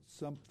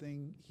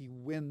something. He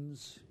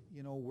wins,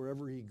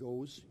 wherever he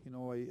goes.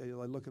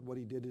 I look at what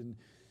he did in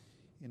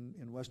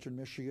Western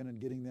Michigan and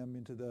getting them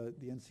into the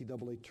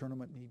NCAA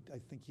tournament. And I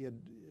think he had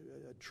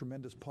a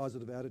tremendous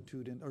positive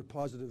attitude or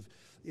positive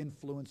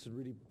influence in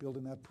really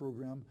building that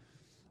program.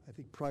 I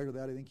think prior to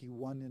that, I think he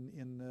won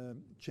in the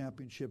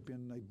championship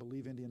in, I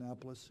believe,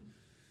 Indianapolis.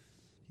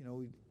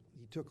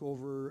 He took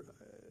over.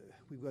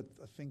 We've got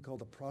a thing called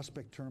the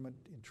Prospect Tournament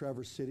in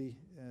Traverse City.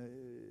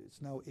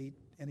 It's now 8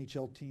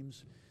 NHL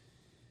teams.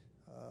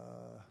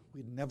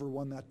 We'd never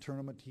won that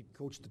tournament. He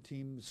coached the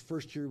team. His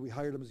first year, we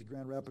hired him as a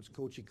Grand Rapids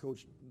coach.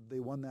 They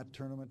won that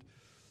tournament.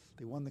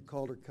 They won the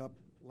Calder Cup.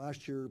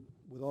 Last year,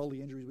 with all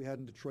the injuries we had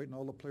in Detroit and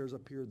all the players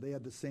up here, they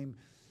had the same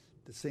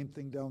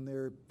thing down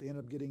there. They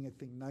ended up getting, I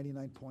think,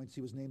 99 points.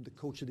 He was named the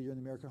coach of the year in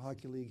the American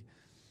Hockey League.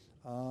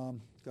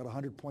 Got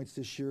 100 points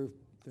this year.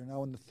 They're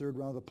now in the third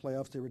round of the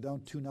playoffs. They were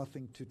down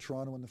 2-0 to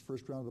Toronto in the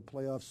first round of the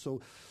playoffs.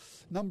 So,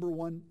 number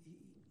one,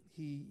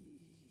 he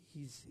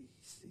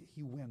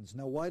wins.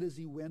 Now, why does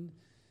he win?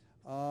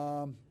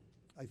 I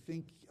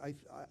think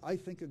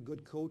a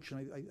good coach,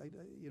 and I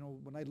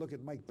when I look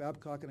at Mike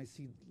Babcock and I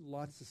see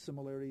lots of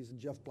similarities in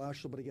Jeff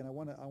Blashill, but again, I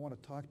want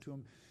to talk to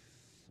him,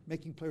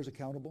 making players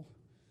accountable,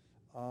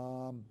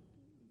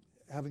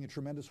 having a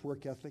tremendous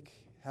work ethic,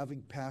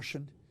 having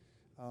passion,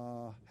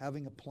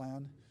 having a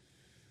plan.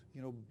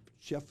 You know,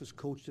 Jeff has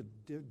coached at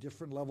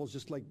different levels,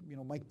 just like, you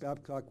know, Mike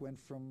Babcock went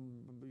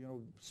from, you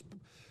know,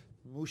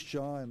 Moose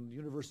Jaw and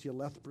University of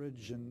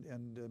Lethbridge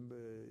and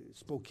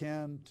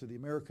Spokane to the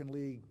American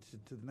League,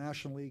 to the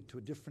National League, to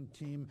a different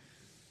team.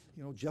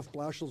 You know, Jeff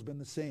Blashill's been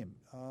the same.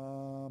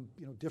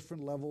 You know,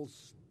 different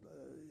levels,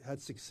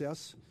 had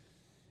success.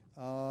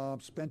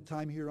 Spent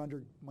time here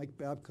under Mike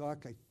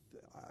Babcock.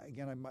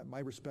 My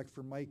respect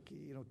for Mike,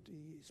 you know,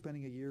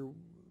 spending a year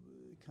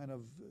kind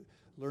of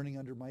learning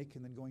under Mike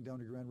and then going down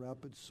to Grand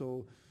Rapids.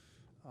 So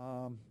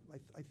I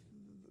think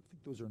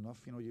those are enough.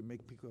 You know, you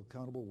make people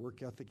accountable,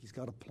 work ethic. He's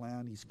got a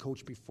plan. He's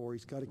coached before.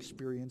 He's got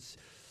experience.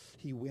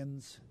 He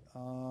wins.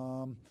 You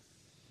know,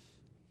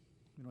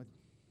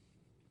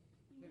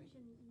 You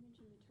mentioned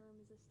the term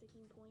as a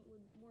sticking point.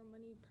 Would more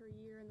money per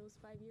year in those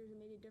 5 years have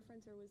made a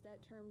difference, or was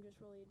that term just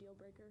really a deal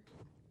breaker?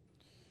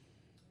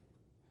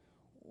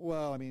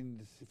 well, I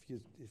mean,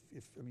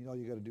 if I mean, all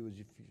you got to do is if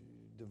you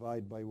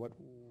divide by what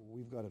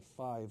we've got at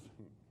 5,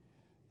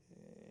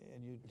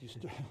 and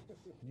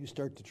you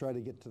start to try to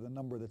get to the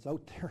number that's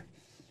out there.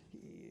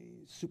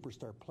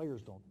 Superstar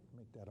players don't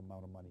make that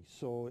amount of money,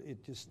 so I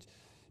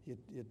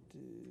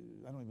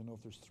don't even know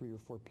if there's 3 or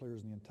 4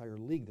 players in the entire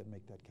league that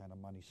make that kind of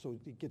money. So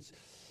it gets,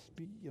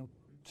 you know,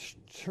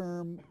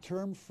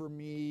 term for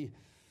me.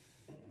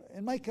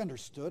 And Mike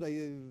understood.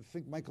 I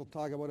think Mike will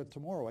talk about it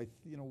tomorrow.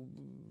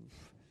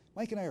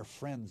 Mike and I are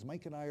friends.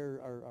 Mike and I are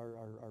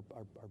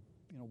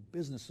you know,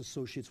 business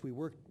associates. We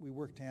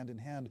worked hand in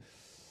hand.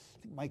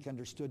 I think Mike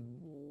understood.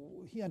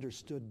 He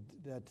understood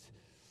that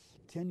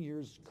 10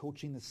 years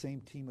coaching the same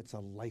team, it's a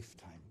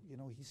lifetime. You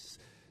know,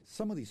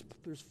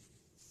 there's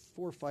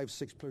 4, 5,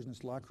 6 players in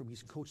this locker room.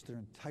 He's coached their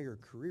entire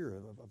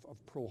career of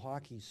pro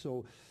hockey.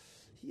 So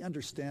he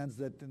understands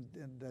that,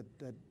 and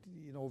that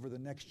you know, over the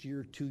next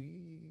year or two,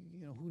 you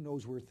know, who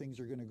knows where things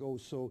are going to go.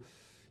 So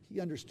he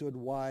understood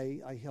why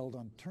I held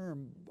on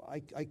term.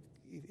 And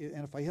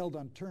if I held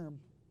on term,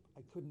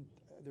 I couldn't.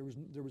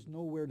 There was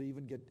nowhere to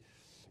even get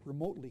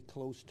remotely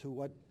close to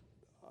what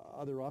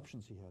other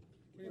options he had.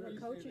 When you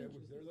say that,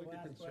 was there like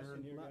a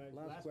concern?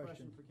 Last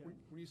question. For Ken.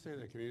 When you say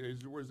that, Kenny,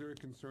 was there a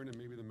concern that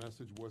maybe the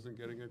message wasn't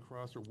getting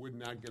across or would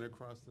not get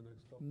across the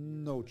next couple of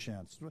years? No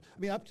chance. I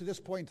mean, up to this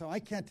point in time, I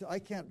can't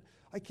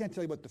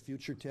tell you about the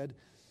future, Ted.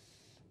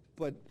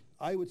 But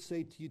I would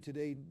say to you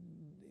today,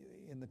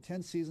 in the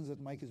 10 seasons that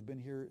Mike has been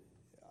here,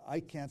 I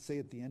can't say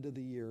at the end of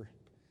the year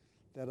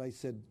that I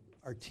said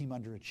our team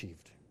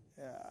underachieved.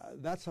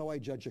 That's how I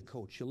judge a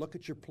coach. You look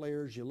at your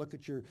players, you look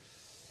at your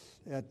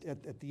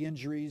at the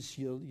injuries,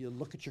 you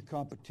look at your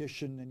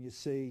competition, and you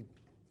say,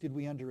 did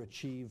we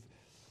underachieve?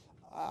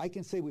 I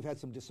can say we've had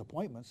some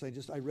disappointments.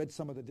 I read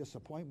some of the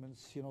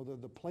disappointments, you know,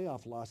 the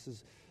playoff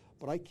losses,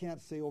 but I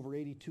can't say over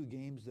 82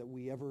 games that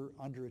we ever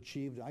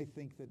underachieved. I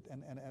think that,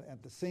 and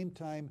at the same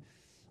time,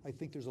 I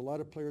think there's a lot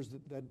of players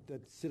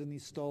that sit in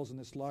these stalls in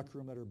this locker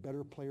room that are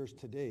better players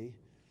today,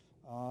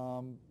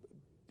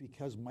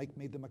 because Mike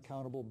made them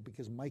accountable,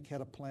 because Mike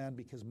had a plan,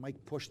 because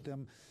Mike pushed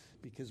them,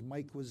 because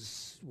Mike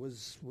was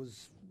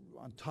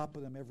on top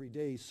of them every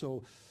day.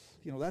 So,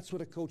 you know, that's what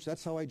a coach.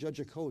 That's how I judge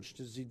a coach.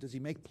 Does he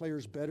make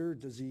players better?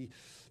 Does he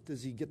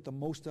get the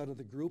most out of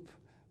the group?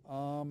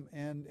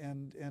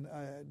 And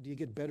do you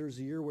get better as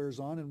the year wears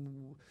on?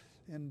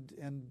 And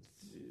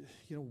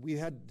you know,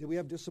 did we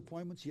have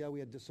disappointments? Yeah, we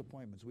had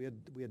disappointments. We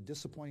had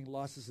disappointing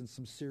losses in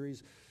some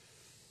series.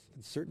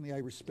 And certainly I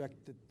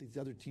respect that these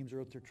other teams are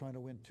out there trying to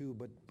win too.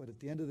 But at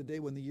the end of the day,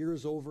 when the year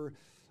is over,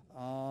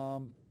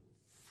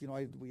 you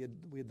know, we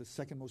had the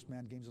second most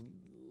man games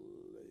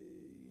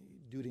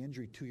due to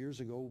injury 2 years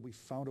ago. We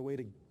found a way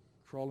to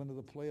crawl into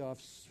the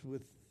playoffs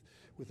with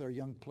our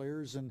young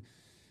players. And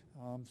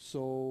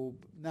so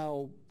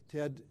now,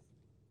 Ted,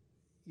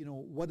 you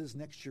know, what does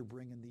next year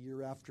bring, and the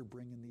year after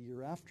bring, and the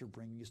year after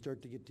bring? You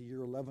start to get to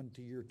year 11,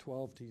 to year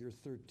 12, to year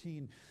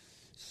 13.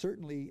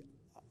 Certainly,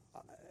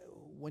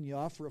 when you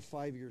offer a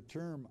 5-year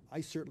term,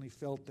 I certainly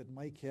felt that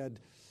Mike had,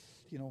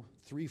 you know,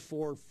 3,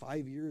 4,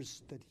 5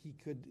 years that he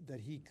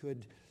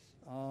could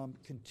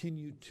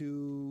continue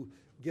to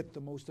get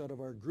the most out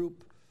of our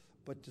group.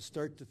 But to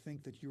start to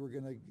think that you were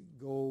going to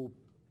go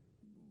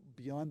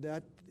beyond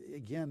that,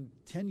 again,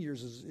 10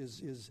 years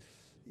is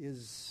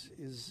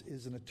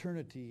an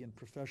eternity in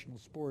professional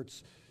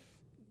sports.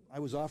 I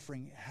was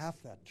offering half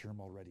that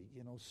term already,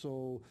 you know.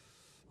 So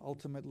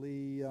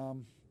ultimately,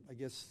 I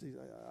guess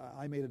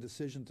I made a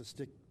decision to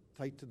stick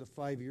tight to the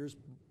 5 years.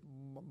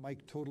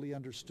 Mike totally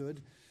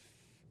understood,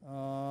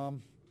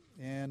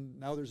 and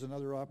now there's an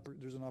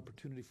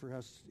opportunity for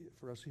us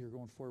here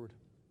going forward.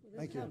 Will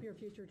Thank this you. help your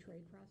future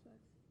trade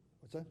prospects?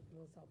 What's that?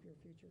 Will this help your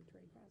future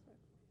trade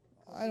prospects?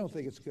 I don't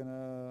think it's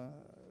gonna.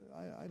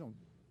 I don't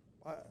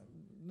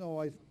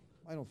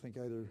think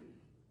either.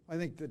 I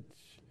think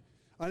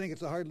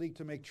it's a hard league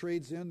to make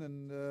trades in,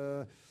 and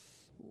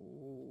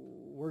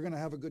we're going to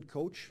have a good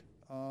coach.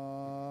 You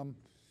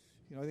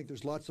know, I think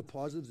there's lots of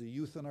positives. The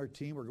youth on our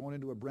team. We're going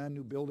into a brand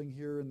new building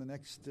here in the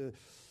next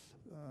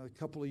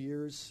couple of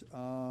years.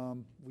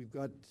 We've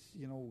got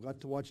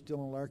to watch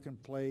Dylan Larkin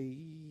play.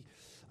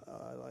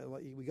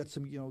 We got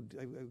some, I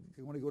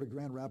want to go to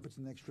Grand Rapids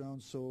in the next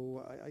round,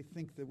 so I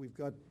think that we've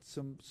got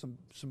some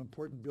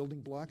important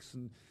building blocks,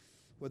 and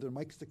whether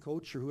Mike's the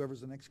coach or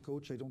whoever's the next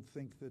coach, I don't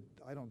think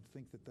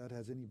that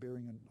has any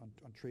bearing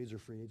on trades or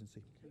free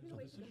agency. Has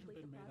a decision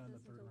been made on the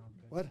third round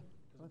pick? What?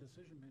 Has a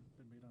decision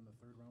been made on the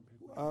third round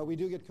pick? We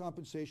do get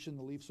compensation.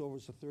 The Leafs over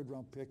is a third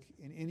round pick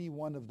in any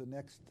one of the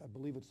next, I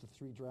believe it's the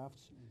 3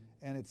 drafts,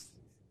 and it's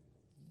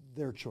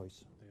their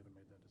choice. They haven't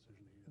made that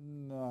decision yet.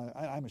 No,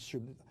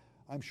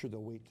 I'm sure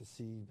they'll wait to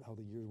see how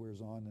the year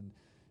wears on, and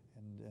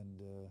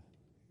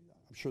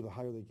I'm sure the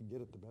higher they can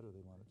get it, the better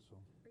they want it. So.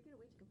 Are you going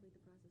to wait to complete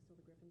the process till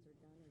the Griffins are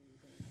done, or are you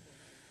going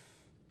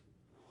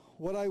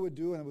to? What I would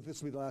do, and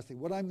this will be the last thing,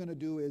 what I'm going to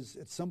do is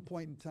at some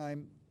point in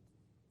time,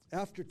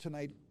 after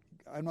tonight,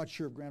 I'm not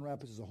sure if Grand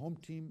Rapids is a home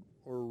team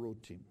or a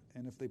road team.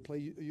 And if they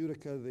play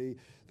Utica, they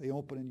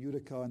open in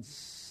Utica on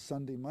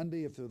Sunday,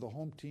 Monday. If they're the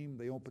home team,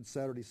 they open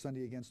Saturday,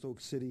 Sunday against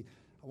Oak City.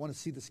 I want to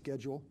see the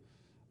schedule.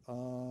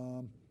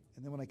 And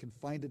then when I can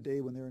find a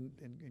day when they're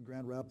in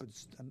Grand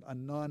Rapids, a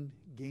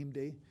non-game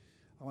day,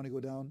 I want to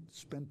go down,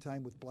 spend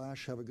time with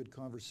Blash, have a good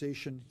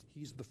conversation.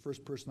 He's the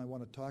first person I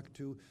want to talk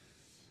to.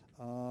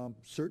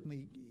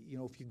 Certainly,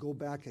 if you go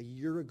back a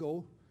year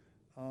ago,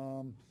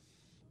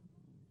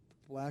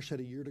 Blash had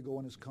a year to go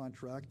on his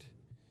contract,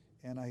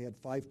 and I had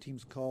 5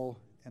 teams call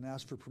and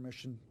ask for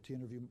permission to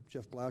interview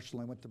Jeff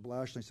Blashill. I went to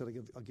Blash and I said,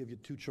 I'll give you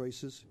 2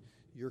 choices.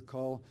 Your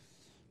call.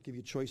 Give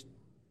you a choice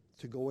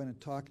to go in and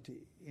talk to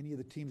any of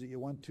the teams that you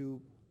want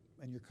to,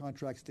 and your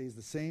contract stays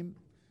the same,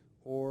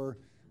 or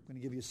I'm going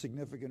to give you a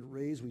significant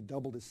raise. We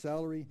doubled his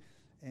salary,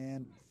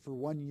 and for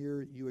 1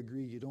 year you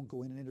agree you don't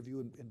go in and interview.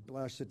 And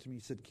Blash said to me,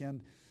 he said,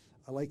 Ken,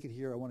 I like it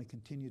here. I want to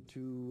continue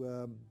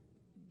to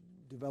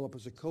develop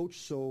as a coach.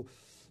 So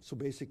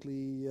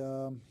basically,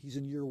 he's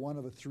in year 1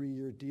 of a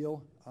 3-year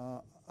deal.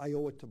 I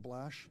owe it to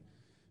Blash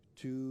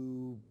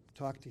to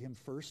talk to him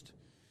first,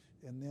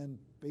 and then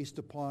based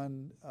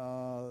upon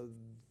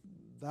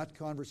that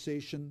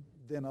conversation,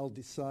 then I'll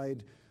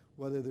decide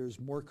whether there's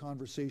more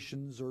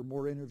conversations or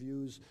more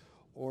interviews,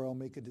 or I'll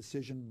make a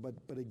decision.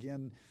 But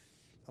again,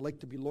 I like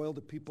to be loyal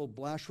to people.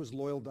 Blash was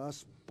loyal to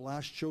us.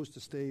 Blash chose to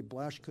stay.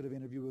 Blash could have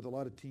interviewed with a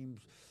lot of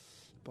teams.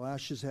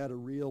 Blash has had a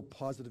real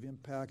positive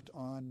impact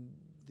on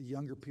the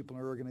younger people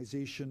in our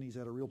organization. He's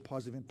had a real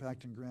positive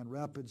impact in Grand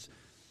Rapids.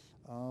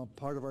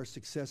 Part of our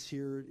success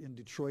here in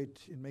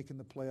Detroit in making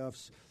the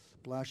playoffs,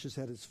 Blash has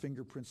had his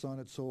fingerprints on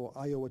it, so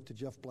I owe it to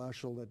Jeff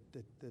Blashill that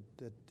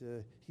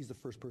he's the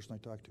first person I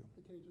talked to.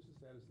 Okay, just the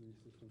status of the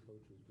assistant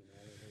coaches,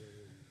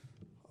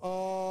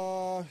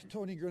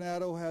 Tony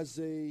Granato has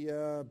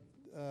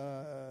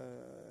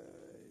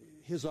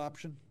his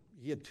option.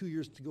 He had 2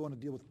 years to go on a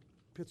deal with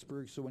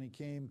Pittsburgh, so when he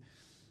came,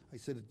 I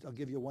said, I'll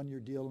give you a 1-year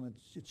deal, and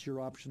it's your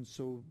option.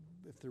 So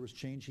if there was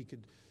change, he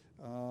could.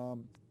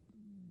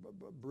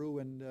 Brew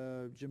and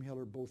Jim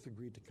Hiller both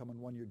agreed to come on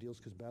 1-year deals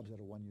because Babs had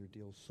a 1-year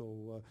deal.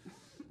 So,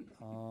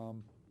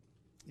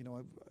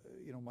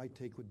 my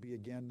take would be,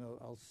 again,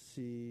 I'll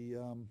see.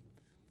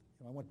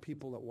 I want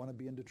people that want to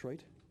be in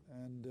Detroit,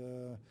 and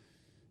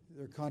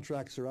their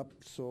contracts are up.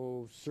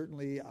 So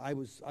certainly, I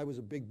was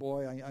a big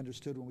boy. I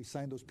understood when we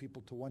signed those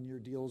people to 1-year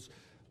deals,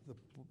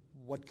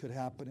 what could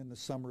happen in the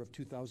summer of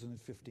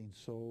 2015.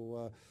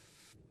 So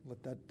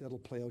that'll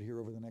play out here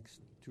over the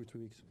next 2 or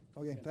 3 weeks.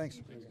 Okay, thanks.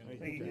 Thank you.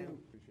 Appreciate it.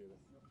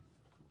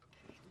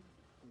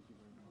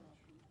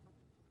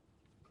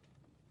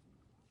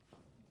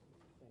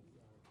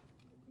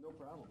 No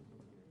problem.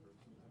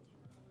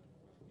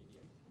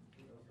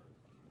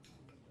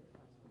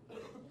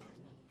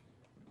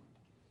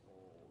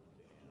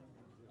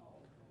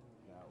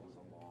 That was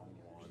a long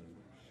one.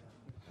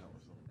 That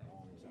was a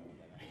long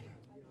time.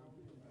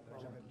 I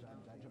jump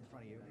in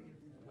front of you.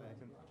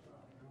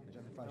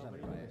 I jump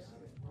in front of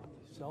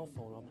you. Cell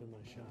phone up in my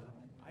shop.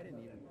 I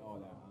didn't even. Oh,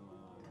 that.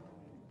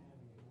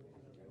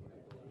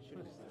 You should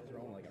have just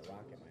thrown like a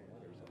rock at my